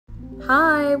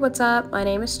Hi, what's up? My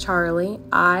name is Charlie.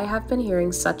 I have been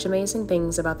hearing such amazing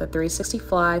things about the 360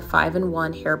 Fly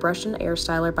 5-in-1 hairbrush and air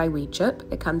styler by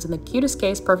Webeauty.Wechip. It comes in the cutest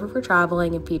case, perfect for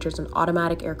traveling, and features an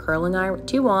automatic air curling iron with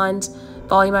 2 wands,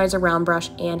 volumizer, round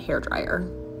brush, and hair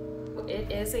dryer.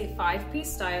 It is a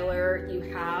 5-piece styler. You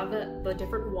have the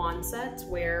different wand sets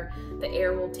where the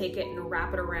air will take it and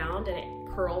wrap it around and it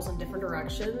curls in different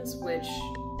directions, which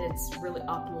it's really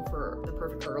optimal for the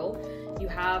perfect curl. You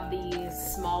have the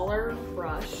smaller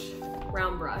brush,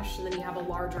 round brush, and then you have a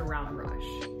larger round brush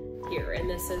here. And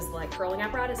this is like curling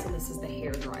apparatus, and this is the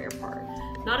hair dryer part.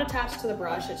 Not attached to the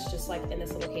brush, it's just like in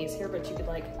this little case here, but you could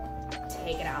like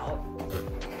take it out.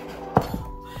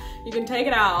 You can take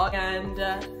it out and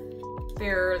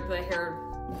there the hair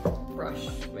brush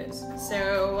is.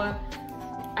 So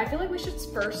I feel like we should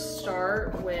first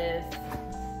start with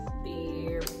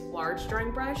the large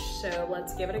drying brush, so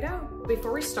let's give it a go.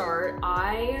 Before we start,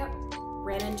 I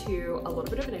ran into a little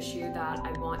bit of an issue that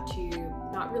I want to,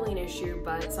 not really an issue,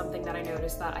 but something that I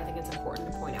noticed that I think it's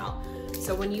important to point out.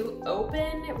 So when you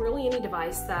open really any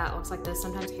device that looks like this,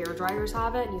 sometimes hair dryers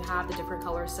have it, and you have the different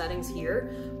color settings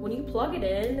here. When you plug it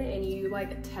in and you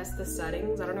like test the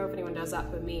settings, I don't know if anyone does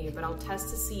that but me, but I'll test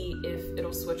to see if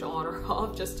it'll switch on or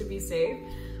off just to be safe.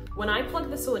 When I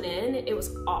plugged this one in, it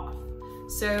was off.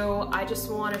 So I just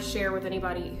want to share with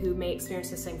anybody who may experience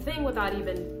the same thing without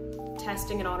even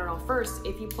testing it on and off first.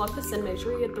 If you plug this in, make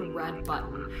sure you hit the red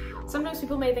button. Sometimes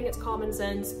people may think it's common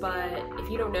sense, but if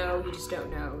you don't know, you just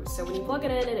don't know. So when you plug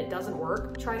it in and it doesn't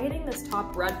work, try hitting this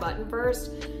top red button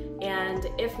first, and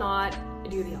if not,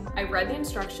 do the other. I read the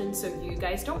instructions, so you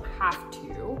guys don't have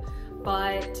to,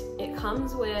 but it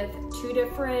comes with 2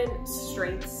 different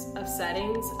strengths of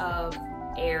settings of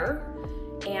air,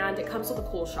 and it comes with a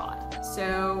cool shot.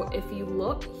 So if you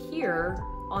look here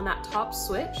on that top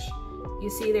switch,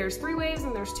 you see there's 3 waves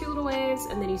and there's 2 little waves,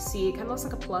 and then you see it kind of looks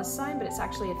like a plus sign, but it's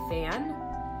actually a fan.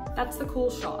 That's the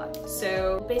cool shot.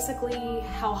 So basically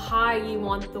how high you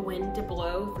want the wind to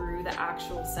blow through the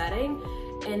actual setting.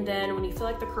 And then when you feel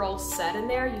like the curl's set in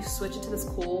there, you switch it to this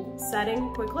cool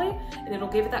setting quickly, and it'll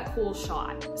give it that cool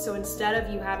shot. So instead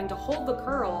of you having to hold the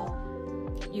curl,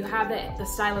 you have the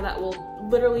styler that will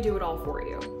literally do it all for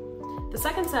you. The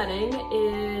second setting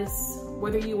is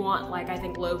whether you want, like, I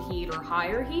think low heat or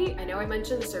higher heat. I know I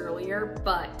mentioned this earlier,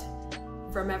 but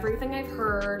from everything I've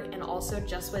heard, and also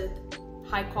just with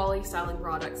high quality styling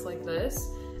products like this,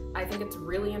 I think it's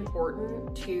really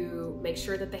important to make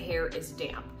sure that the hair is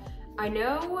damp. I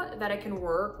know that it can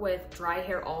work with dry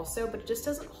hair also, but it just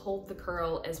doesn't hold the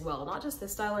curl as well. Not just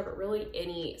this styler, but really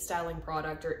any styling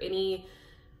product or any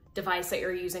device that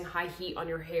you're using high heat on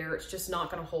your hair. It's just not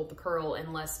gonna hold the curl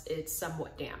unless it's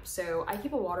somewhat damp. So I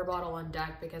keep a water bottle on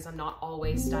deck because I'm not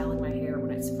always styling my hair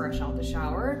when it's fresh out the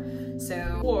shower.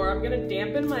 So, or I'm gonna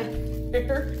dampen my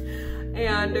hair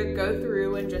and go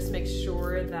through and just make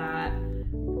sure that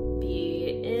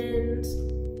the ends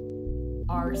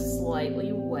are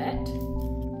slightly wet.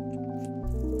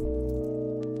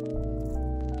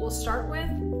 We'll start with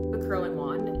the curling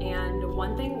wand, and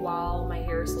one thing while my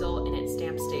hair is still in its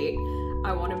damp state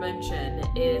I want to mention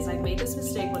is I've made this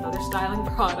mistake with other styling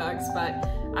products, but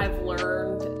I've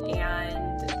learned,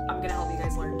 and I'm gonna help you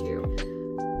guys learn too.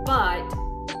 But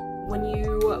when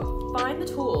you find the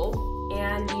tool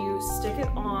and you stick it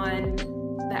on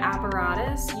the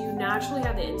apparatus, you naturally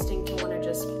have the instinct to want to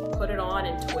just put it on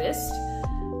and twist.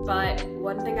 But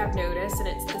one thing I've noticed, and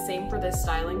it's the same for this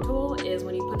styling tool, is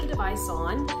when you put the device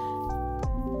on,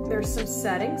 there's some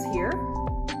settings here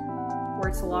where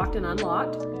it's locked and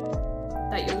unlocked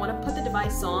that you'll want to put the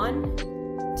device on,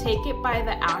 take it by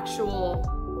the actual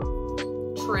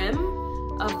trim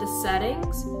of the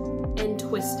settings and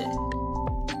twist it.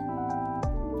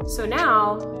 So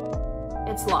now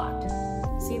it's locked.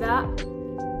 See that?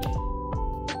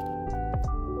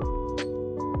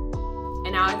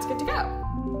 And now it's good to go.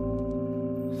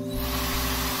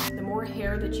 The more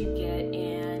hair that you get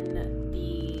in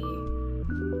the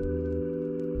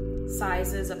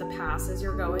sizes of the passes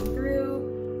you're going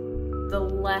through, the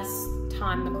less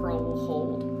time the curl will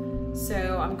hold.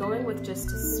 So I'm going with just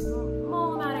a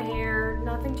small amount of hair,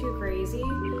 nothing too crazy.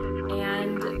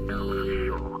 And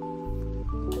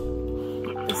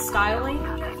the styling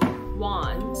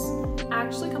wands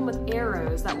actually come with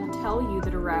arrows that will tell you the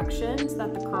directions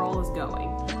that the curl is going,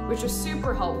 which is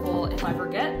super helpful. If I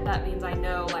forget, that means I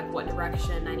know like what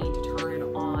direction I need to turn it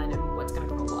on and what's gonna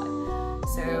curl what.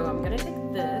 So I'm gonna take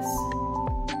this,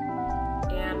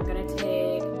 and I'm gonna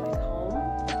take my comb,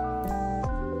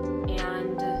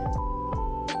 and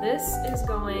this is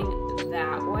going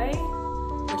that way,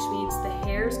 which means the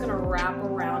hair is gonna wrap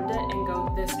around it and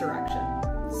go this direction.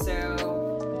 So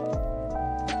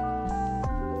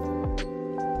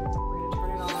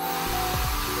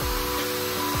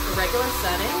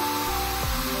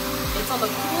on the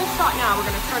cool shot now. We're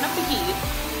gonna turn up the heat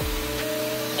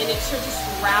and it should just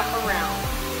wrap around.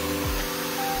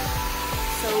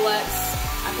 So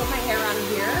I put my hair on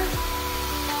here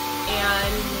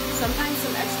and sometimes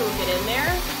some extra will get in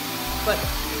there, but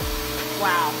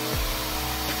wow.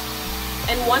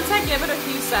 And once I give it a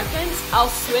few seconds, I'll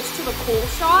switch to the cool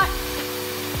shot.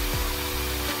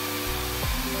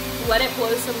 Let it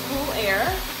blow some cool air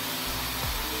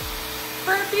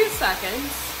for a few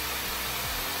seconds.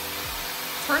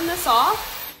 Turn this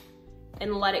off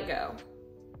and let it go.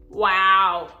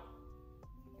 Wow.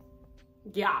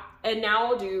 Yeah, and now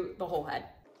I'll do the whole head.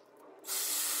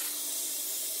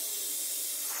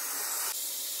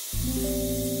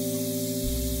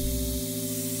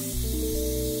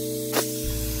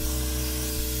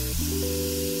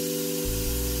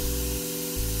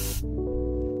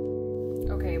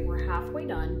 Okay, we're halfway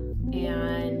done,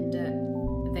 and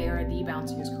they are the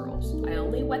bounciest curls. I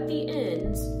only wet the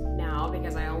ends now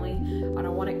because I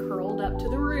don't want it curled up to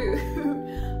the root,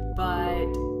 but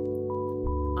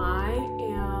I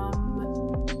am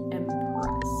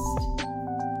impressed.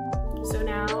 So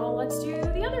now let's do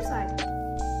the other side.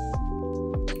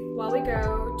 While we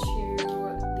go to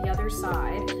the other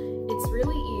side, it's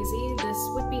really easy. This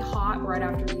would be hot right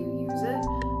after you use it.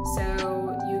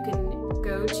 So you can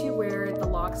go to where the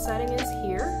lock setting is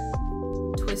here,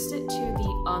 twist it to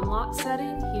the unlock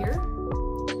setting here,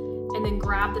 and then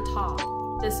grab the top.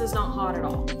 This is not hot at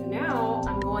all. Now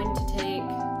I'm going to take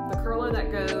the curler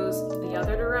that goes the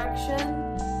other direction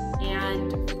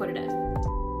and put it in.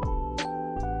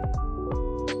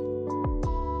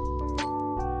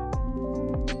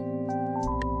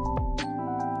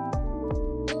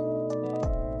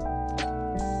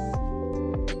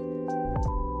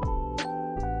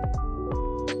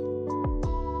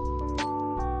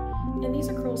 And these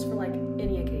are curls for like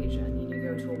any occasion. You need to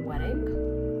go to a wedding,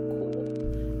 cool,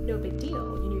 no big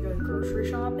deal. You need to go grocery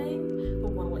shopping, but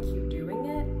want to look cute doing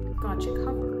it, got you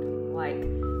covered. Like,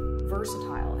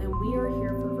 versatile, and we are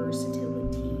here for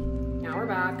versatility. Now we're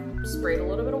back, sprayed a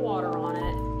little bit of water on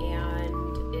it, and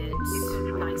it's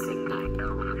nice and deep.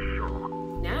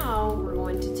 Now we're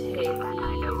going to take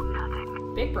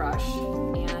the big brush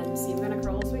and see what kind of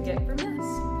curls we get from this.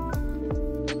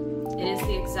 It is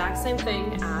the exact same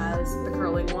thing as the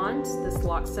curling wand. This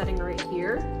lock setting right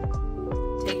here.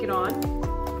 Take it on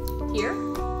here.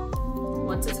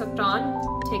 Once it's hooked on,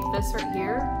 take this right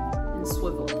here and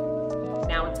swivel it.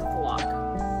 Now it's at the lock.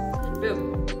 And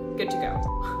boom, good to go.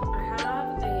 I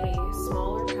have a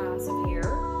smaller pass of hair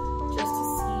just to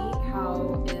see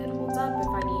how it holds up. If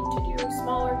I need to do a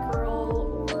smaller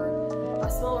curl or a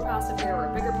smaller pass of hair or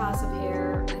a bigger pass of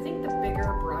hair. I think the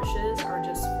bigger brushes are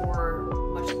just for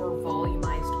much more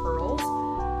volumized curls.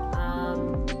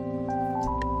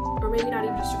 Or maybe not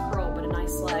even just a curl, but a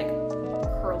nice like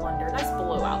curl under, a nice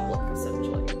blowout look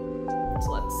essentially.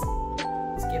 So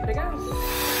let's give it a go.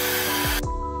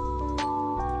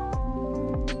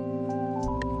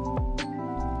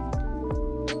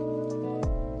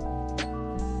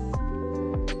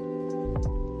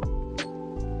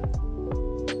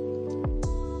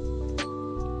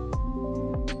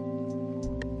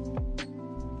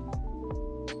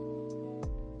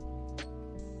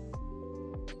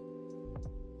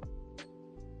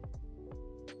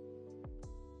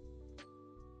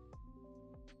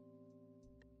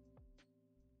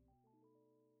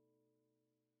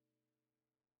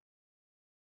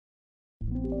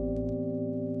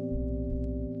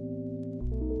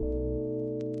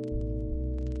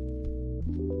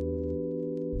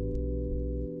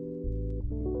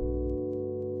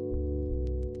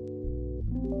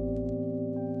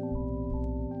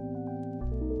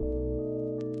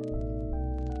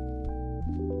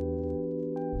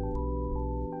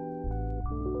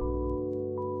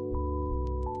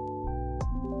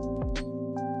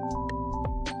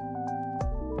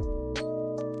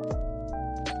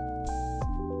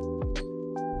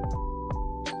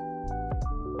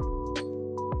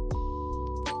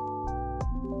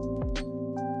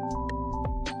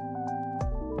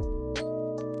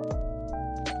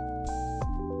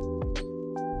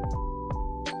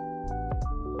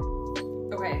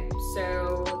 Okay,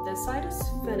 so this side is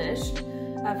finished.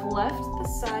 I've left the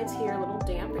sides here a little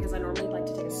damp because I normally like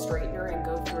to take a straightener and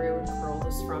go through and curl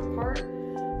this front part,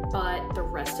 but the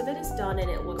rest of it is done and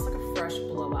it looks like a fresh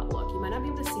blowout look. You might not be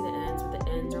able to see the ends, but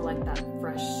the ends are like that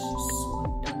fresh,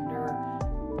 swooped under,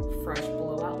 fresh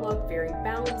blowout look. Very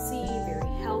bouncy,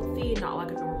 very healthy, not like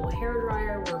a normal hair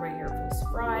dryer where my hair feels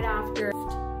fried after.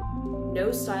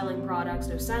 no styling products,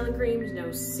 no styling creams,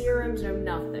 no serums, no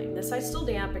nothing. This side's still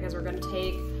damp because we're gonna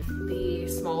take the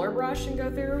smaller brush and go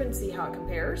through and see how it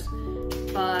compares.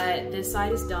 But this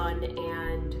side is done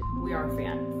and we are a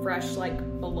fan. Fresh, like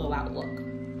blowout look.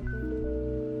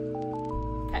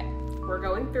 Okay, we're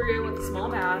going through with the small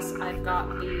pass. I've got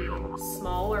the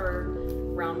smaller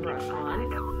round brush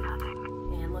on,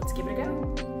 and let's give it a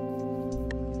go.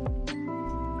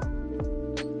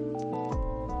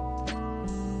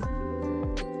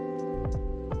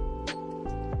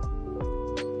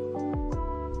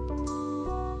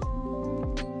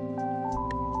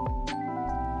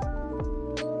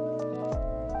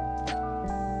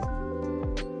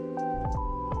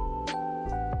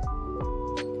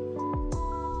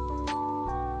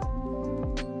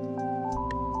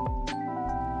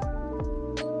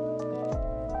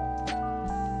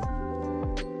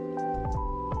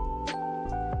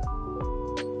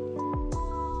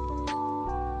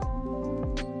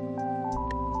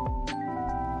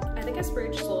 I think I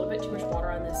sprayed just a little bit too much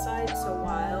water on this side, so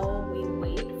while we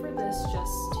wait for this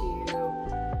just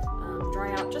to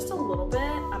dry out just a little bit,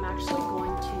 I'm actually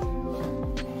going to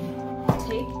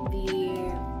take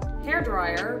the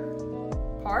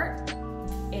hairdryer part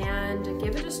and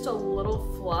give it just a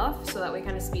little fluff so that way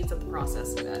kind of speeds up the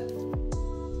process a bit.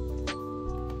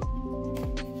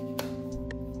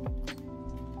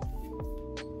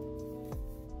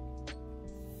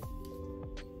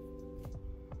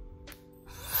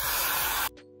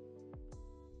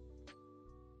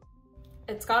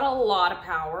 It's got a lot of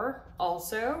power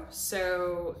also,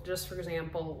 so just for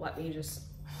example, let me just...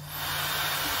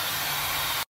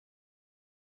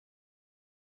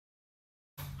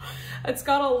 It's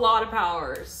got a lot of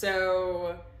power,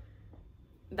 so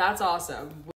that's awesome.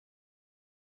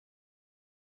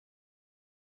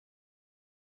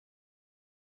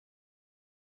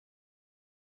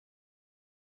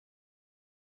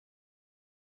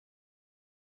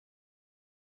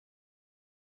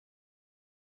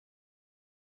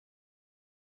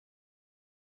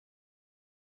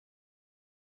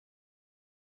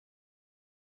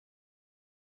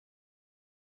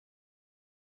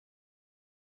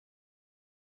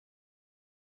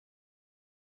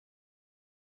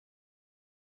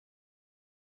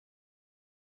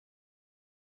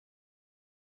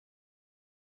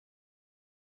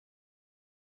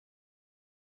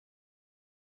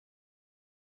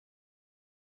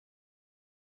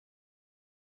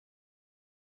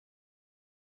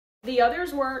 The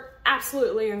others were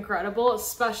absolutely incredible,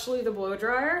 especially the blow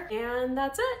dryer. And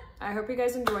that's it. I hope you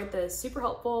guys enjoyed this super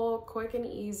helpful, quick and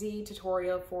easy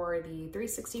tutorial for the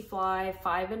 360 Fly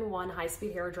 5-in-1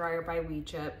 high-speed hair dryer by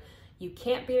Wechip. You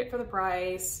can't beat it for the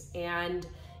price. And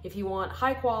if you want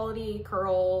high quality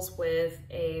curls with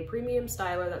a premium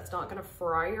styler that's not gonna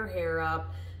fry your hair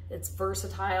up, it's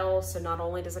versatile, so not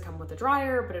only does it come with a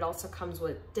dryer, but it also comes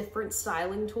with different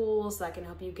styling tools that can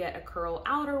help you get a curl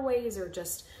outer ways or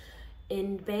just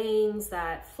in bangs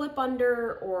that flip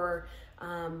under, or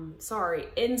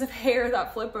ends of hair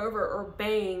that flip over, or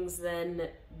bangs, then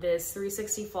this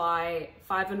 360 Fly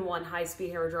 5-in-1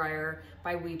 high-speed hair dryer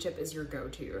by Wechip is your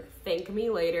go-to. Thank me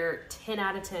later. 10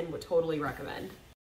 out of 10 would totally recommend.